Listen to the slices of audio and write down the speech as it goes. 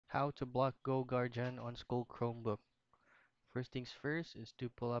How to block Goguardian on school Chromebook. First things first is to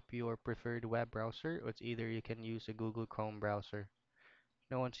pull up your preferred web browser. It's either you can use a Google Chrome browser.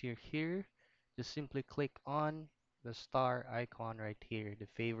 Now once you're here, just simply click on the star icon right here, the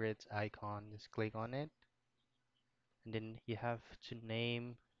favorites icon. Just click on it, and then you have to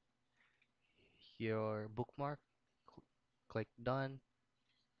name your bookmark. Cl- Click done,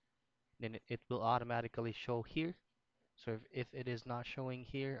 then it will automatically show here. So if it is not showing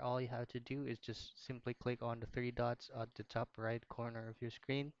here, all you have to do is just simply click on the three dots at the top right corner of your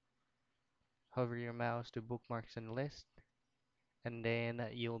screen, hover your mouse to bookmarks and list, and then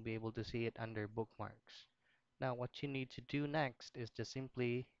you'll be able to see it under bookmarks. Now what you need to do next is just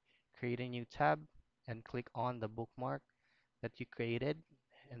simply create a new tab and click on the bookmark that you created,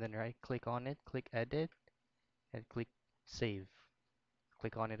 and then right click on it, click edit, and click save.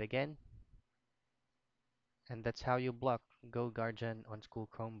 Click on it again, and that's how you block Go Guardian on School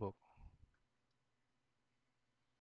Chromebook.